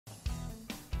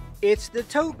It's the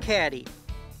Tote Caddy,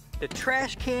 the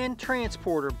trash can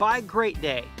transporter by Great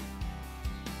Day.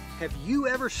 Have you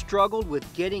ever struggled with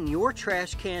getting your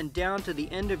trash can down to the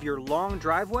end of your long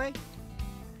driveway?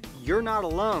 You're not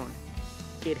alone.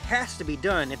 It has to be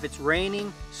done if it's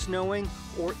raining, snowing,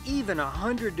 or even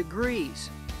 100 degrees.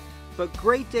 But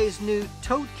Great Day's new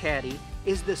Tote Caddy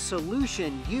is the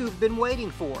solution you've been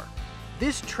waiting for.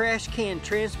 This trash can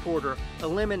transporter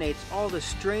eliminates all the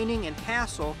straining and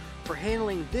hassle for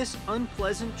handling this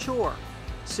unpleasant chore.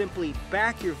 Simply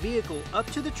back your vehicle up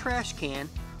to the trash can,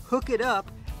 hook it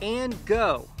up, and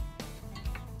go.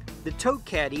 The Tote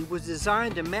Caddy was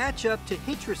designed to match up to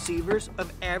hitch receivers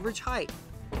of average height.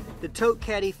 The Tote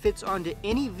Caddy fits onto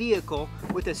any vehicle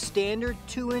with a standard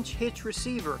 2-inch hitch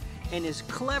receiver and is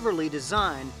cleverly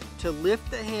designed to lift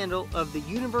the handle of the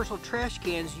universal trash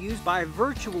cans used by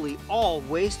virtually all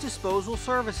waste disposal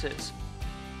services.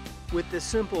 With the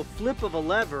simple flip of a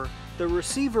lever, the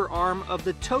receiver arm of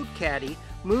the Tote Caddy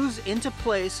moves into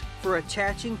place for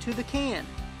attaching to the can.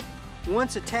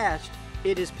 Once attached,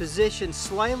 it is positioned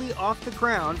slightly off the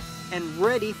ground and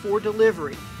ready for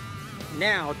delivery.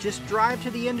 Now just drive to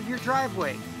the end of your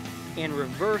driveway and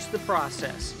reverse the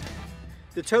process.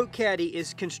 The Tote Caddy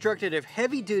is constructed of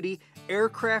heavy-duty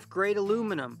aircraft-grade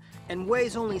aluminum and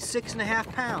weighs only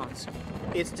 6.5 pounds.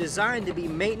 It's designed to be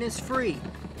maintenance-free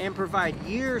and provide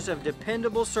years of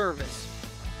dependable service.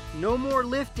 No more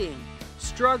lifting,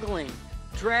 struggling,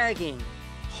 dragging,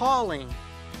 hauling,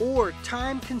 or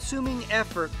time-consuming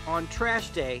effort on trash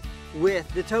day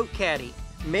with the Tote Caddy.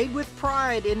 Made with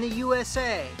pride in the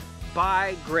USA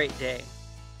by Great Day.